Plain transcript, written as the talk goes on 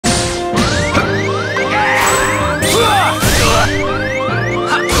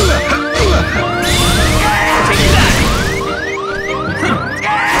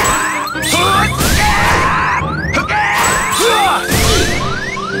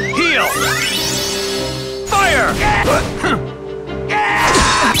Fire!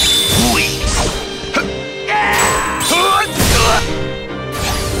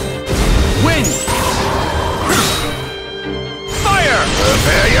 Wind! Fire!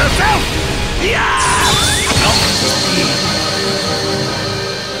 Prepare yourself!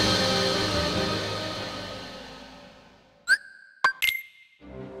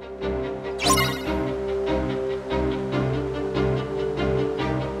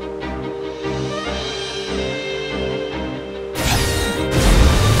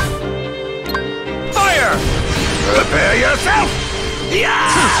 Fire! Prepare yourself!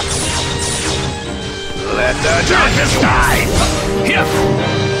 Let the darkness die!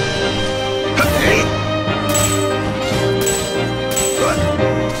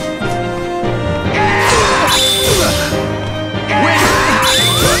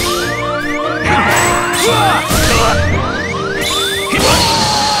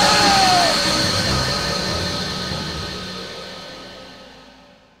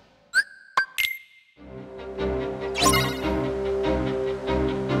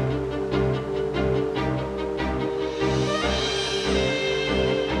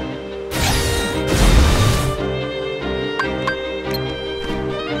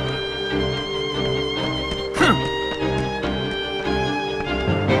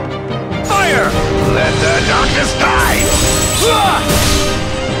 Fire! Let the darkness die!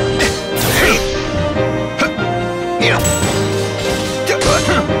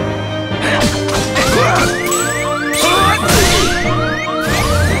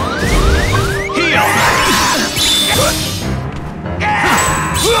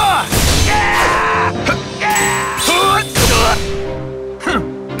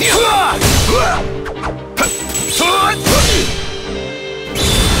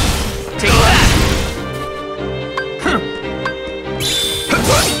 Take that!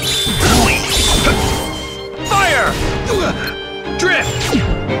 Fire! Drift!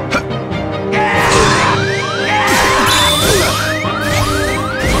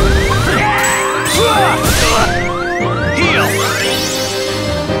 Heal!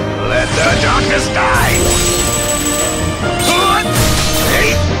 Let the darkness die!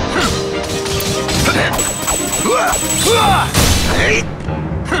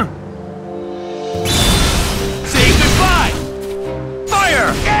 Say goodbye! Fire!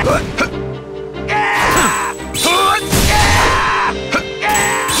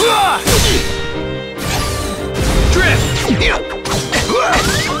 Drift! Heal!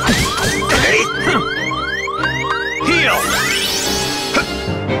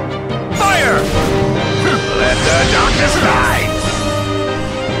 Fire! Let the darkness die!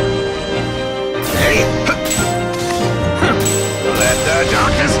 Let the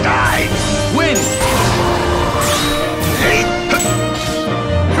darkness die! Wind!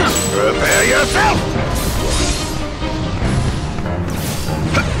 Prepare yourself!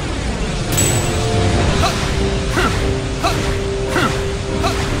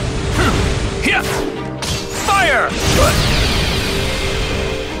 Hit! Fire!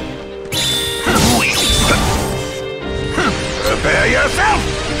 Prepare yourself!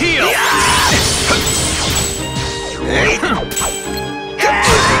 Heal!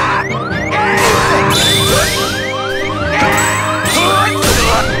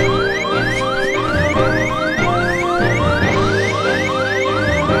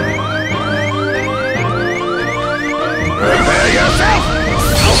 Prepare yourself!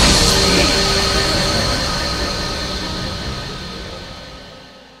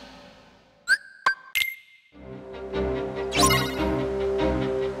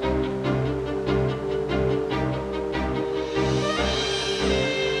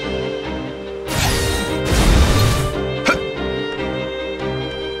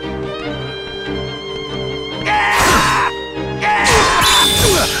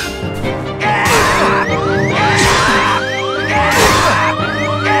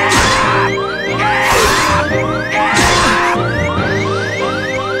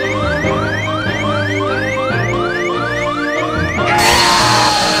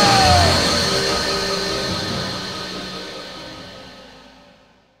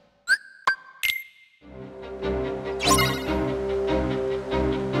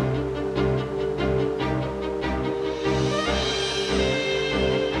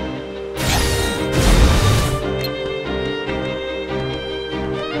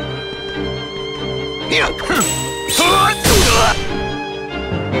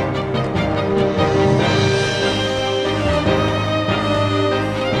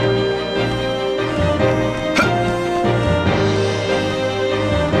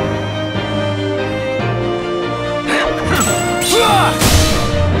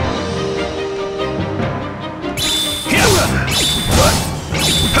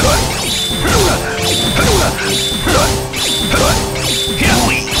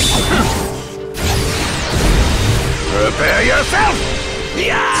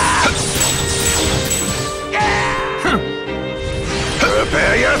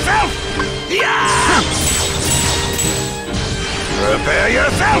 Prepare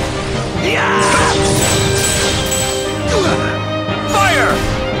yourself! Yeah! Fire!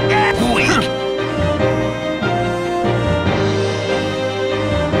 Weak!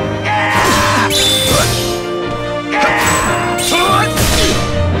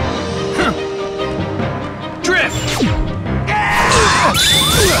 Drift!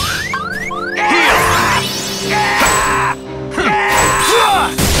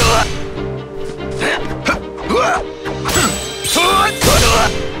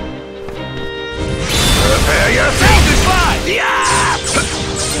 Prepare yourself! Goodbye! Yeah!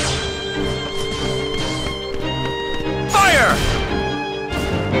 Fire!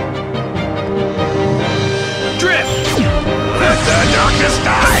 Drift! Let the darkness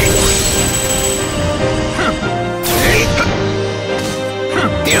die!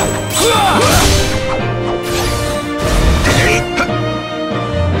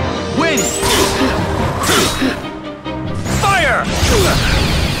 Wind! Fire!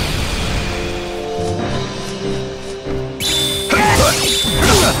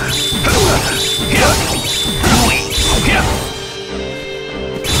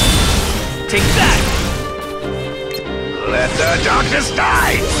 Take that! Let the darkness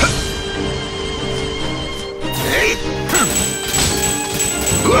die!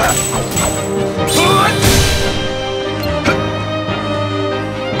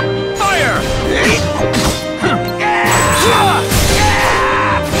 Fire!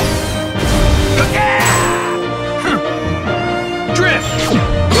 Drift!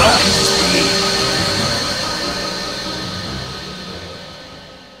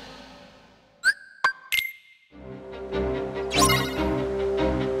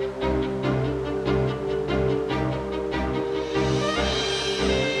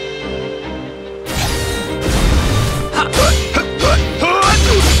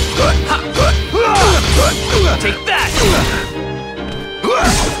 Take that! Say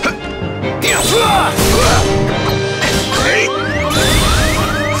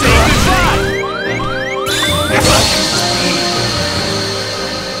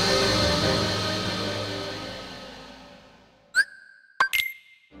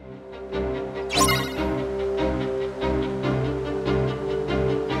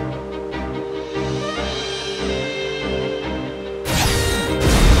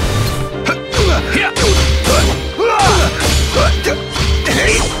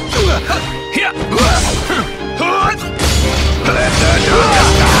Let the darkness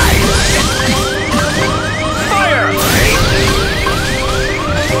die! Fire!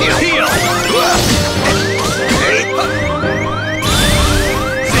 Heal!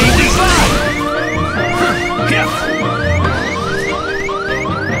 Say goodbye!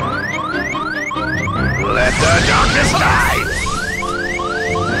 Let the darkness die!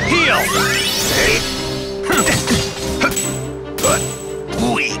 Heal!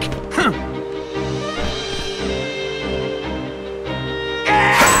 Weak!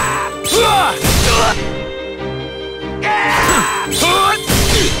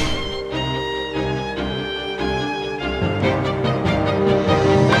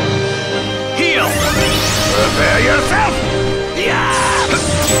 Heal! Prepare yourself! Yeah!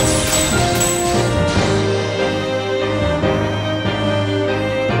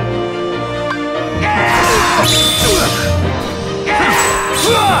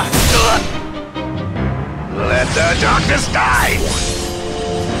 Let the darkness die!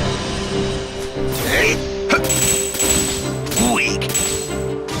 Weak!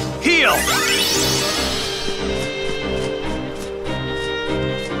 Heal!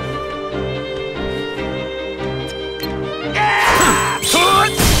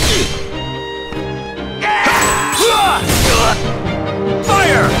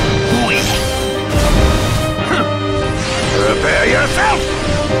 Fire! Weak! Prepare yourself!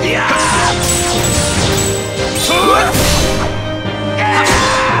 Yeah!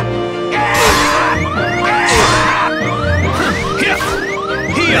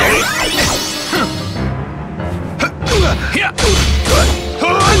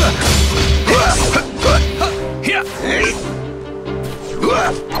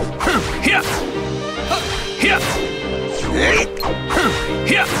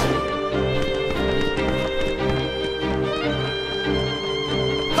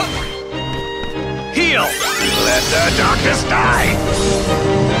 Heal! Let the darkness die!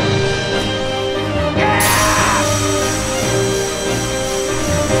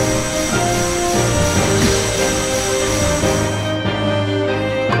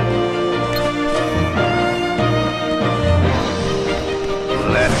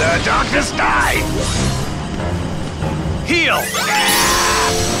 Let the darkness die! Heal!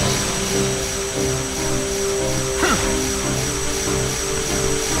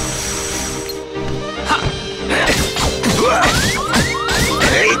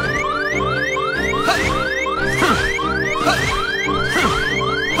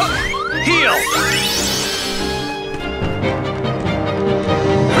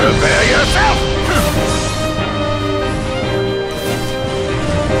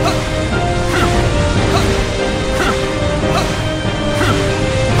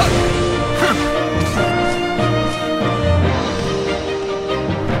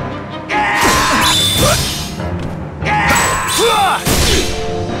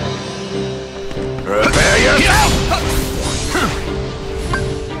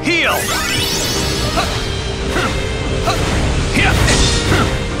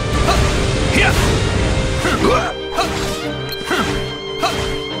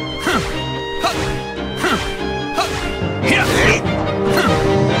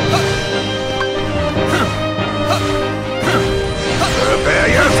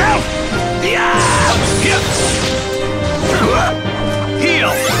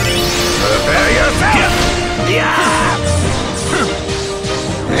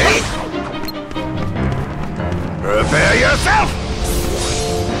 Prepare yourself!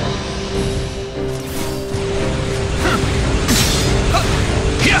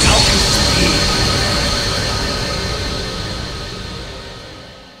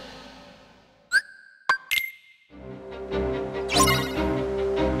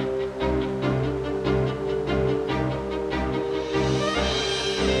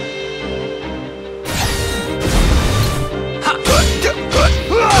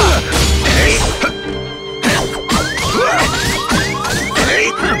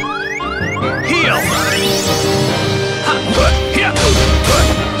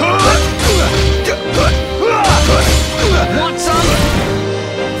 Want some?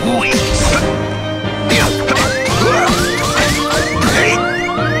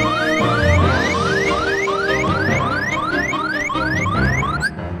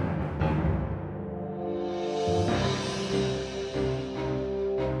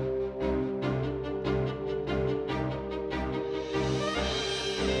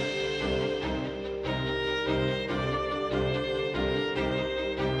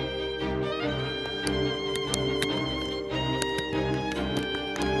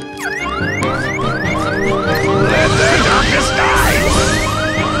 Let the darkness die!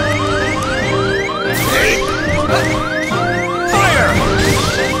 Fire!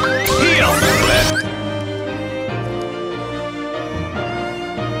 Heal!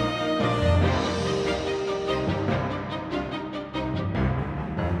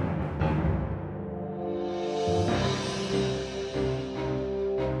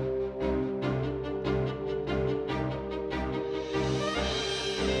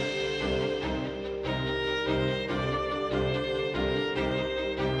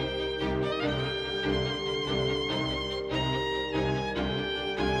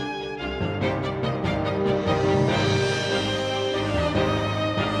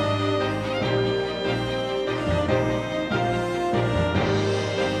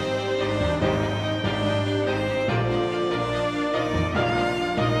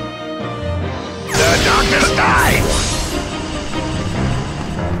 The darkness die!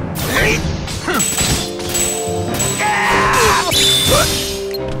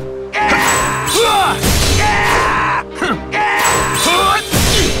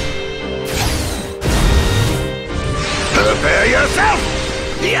 Prepare yourself!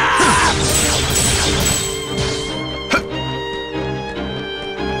 Heal!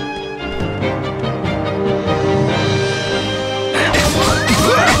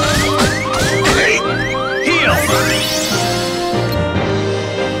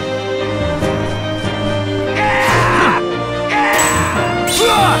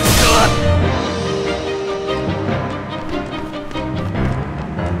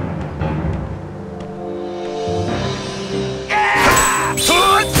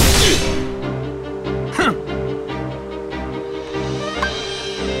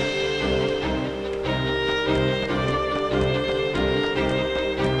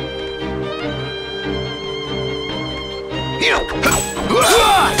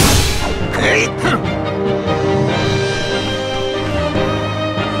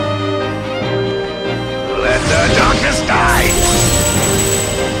 Let the darkness die!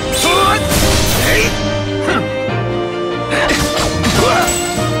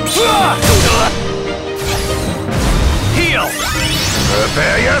 Heal!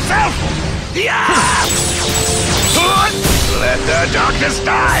 Prepare yourself! Let the darkness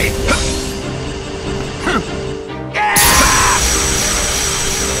die!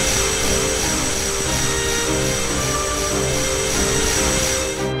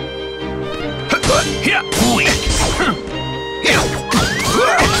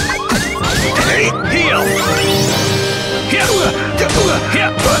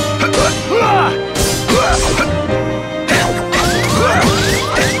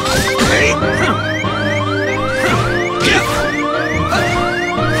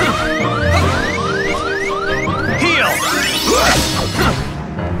 Heal!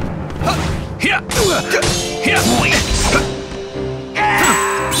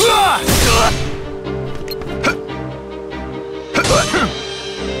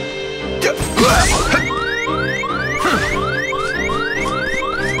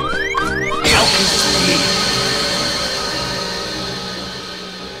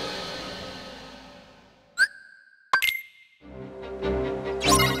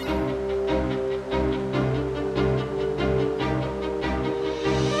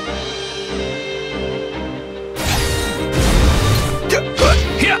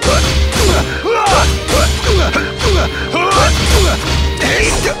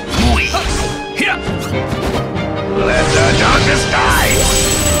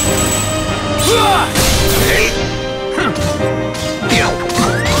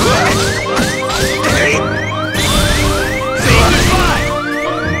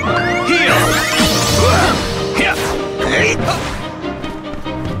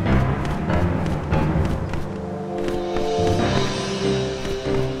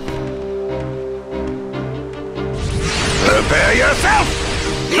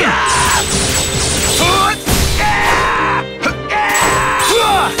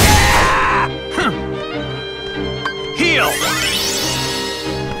 Heal!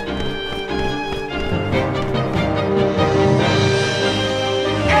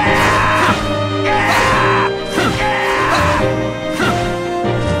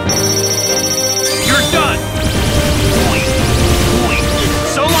 You're done!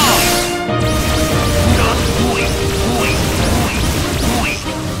 So long!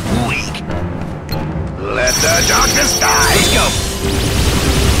 Let the darkness die! Let's go!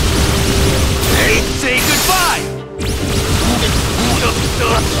 Say goodbye!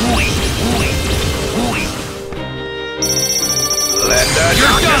 Let the You're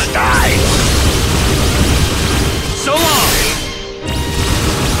darkness done. die! So long!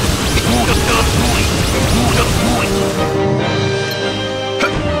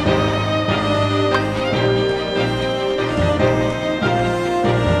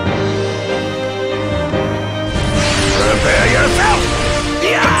 Prepare yourself!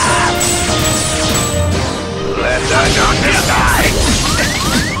 Let the darkness die!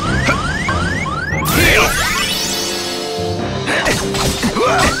 Heal!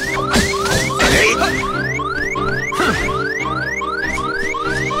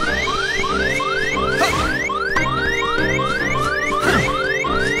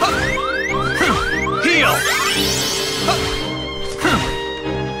 Heal!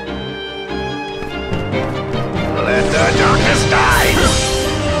 Let the darkness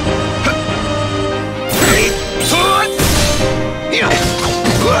die!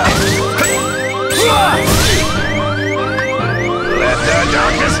 Let the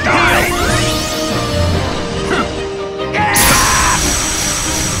darkness die!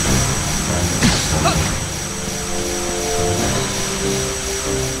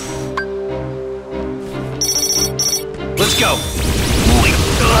 Let's go!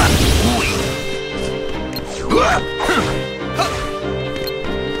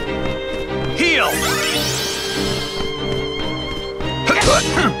 Heal!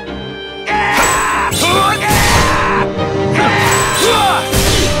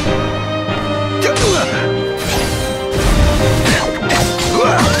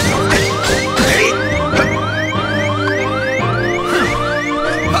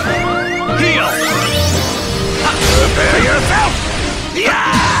 Heal! Prepare yourself!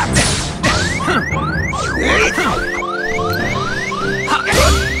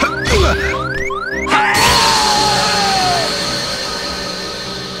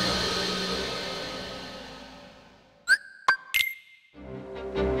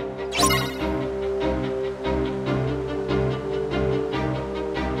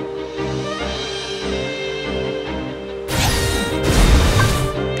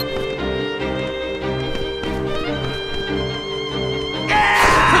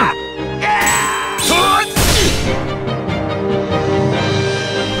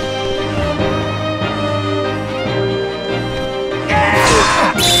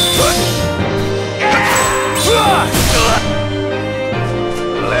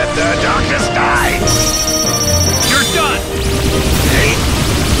 Let the darkness die! You're done!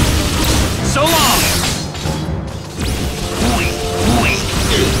 So long!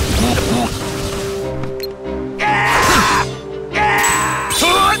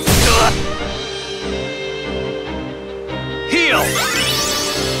 Heal!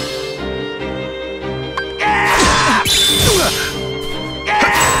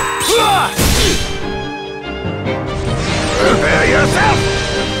 Prepare yourself!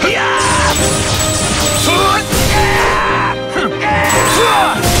 Heal!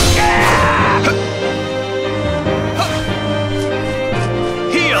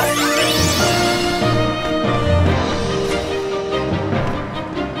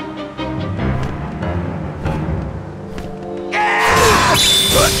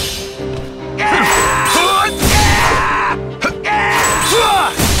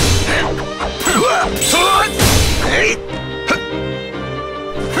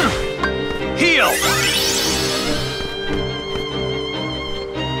 Heal!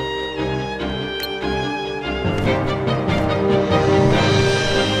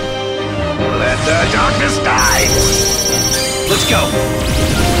 Let the darkness die! Let's go!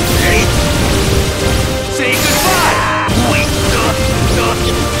 Say goodbye!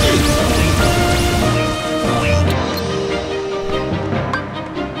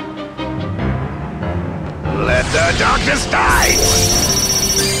 Let the darkness die!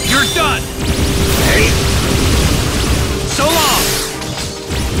 You're done! So long!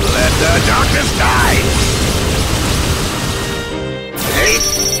 Let the darkness die!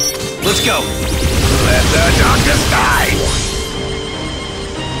 Let's go! Let the darkness die!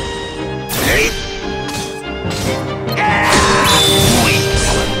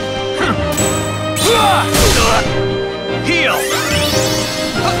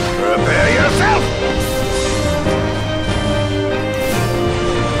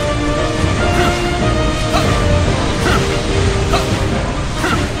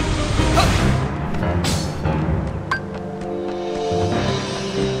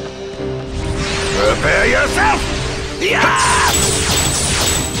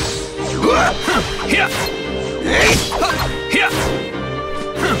 Yeah. Yeah.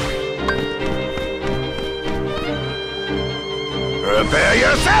 Prepare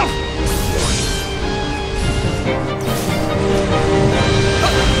yourself!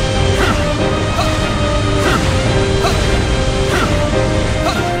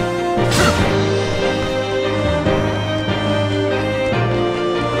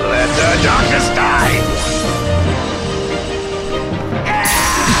 Let the darkness die!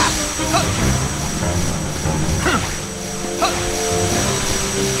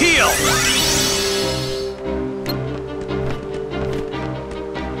 Heal!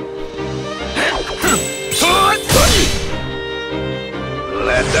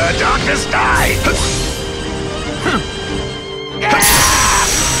 Let the darkness die!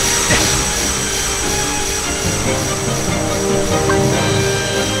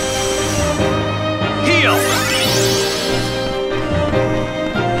 Heal!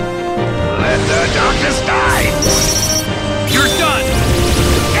 Let the darkness die! You're done!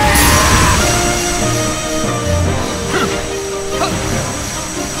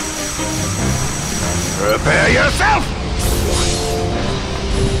 Prepare yourself!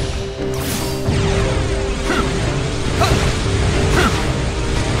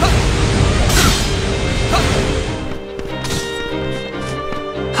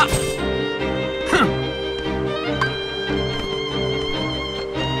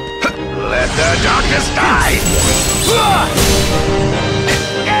 Let the darkness die!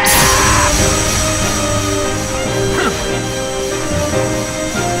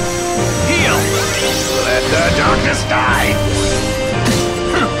 Heal! Let the darkness die!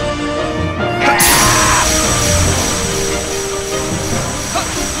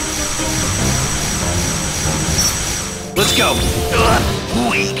 Let's go!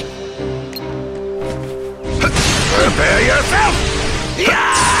 Weak! Prepare yourself! Heal!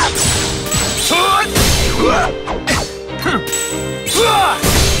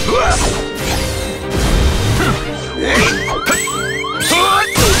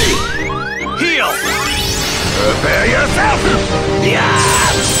 Prepare yourself!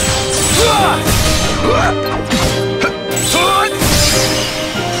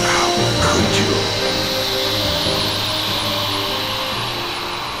 How could you?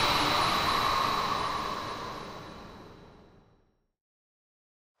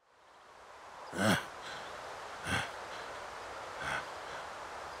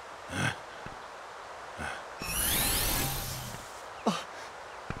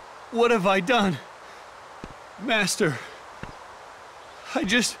 What have I done? Master, I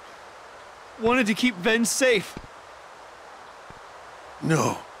just wanted to keep Ven safe.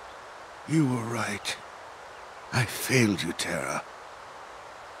 No, you were right. I failed you, Terra.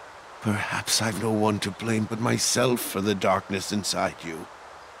 Perhaps I've no one to blame but myself for the darkness inside you.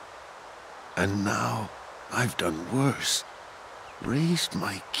 And now, I've done worse. Raised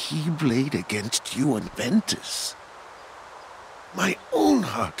my Keyblade against you and Ventus. My own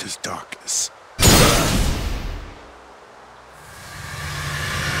heart is darkness.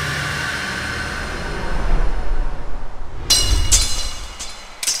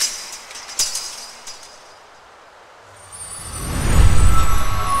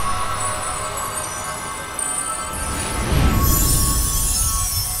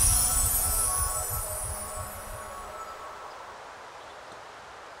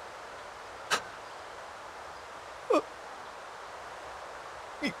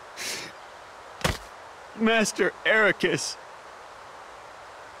 Master Eraqus.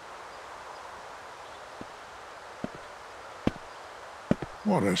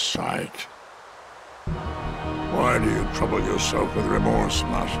 What a sight. Why do you trouble yourself with remorse,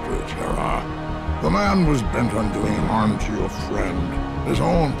 Master Terra? The man was bent on doing harm to your friend, his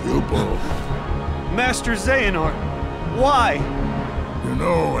own pupil. Master Xehanort, why? You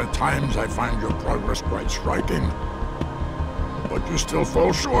know, at times I find your progress quite striking. But you still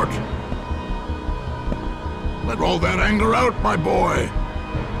fall short. Let all that anger out, my boy.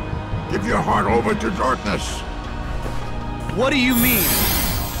 Give your heart over to darkness. What do you mean?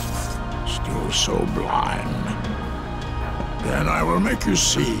 Still so blind. Then I will make you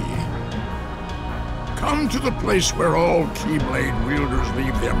see. Come to the place where all Keyblade wielders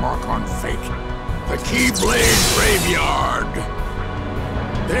leave their mark on fate. The Keyblade Graveyard.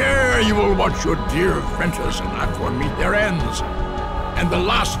 There you will watch your dear Ventus and Aqua meet their ends. And the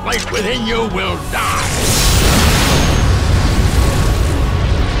last light within you will die.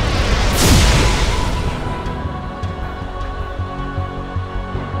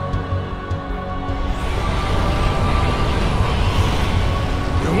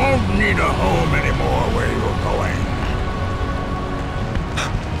 You won't need a home anymore where you're going.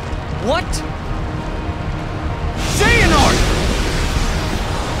 What?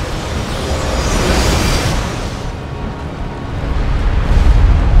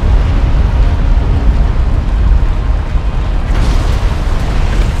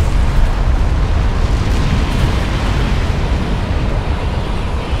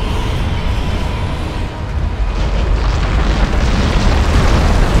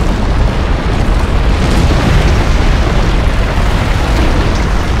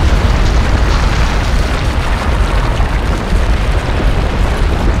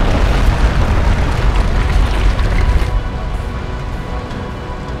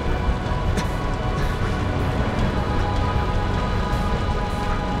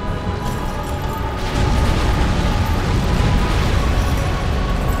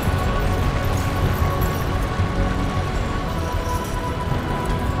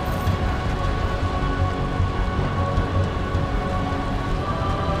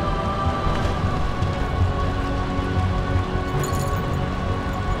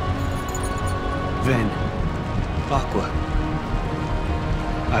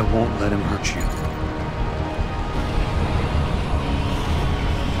 I won't let him hurt you.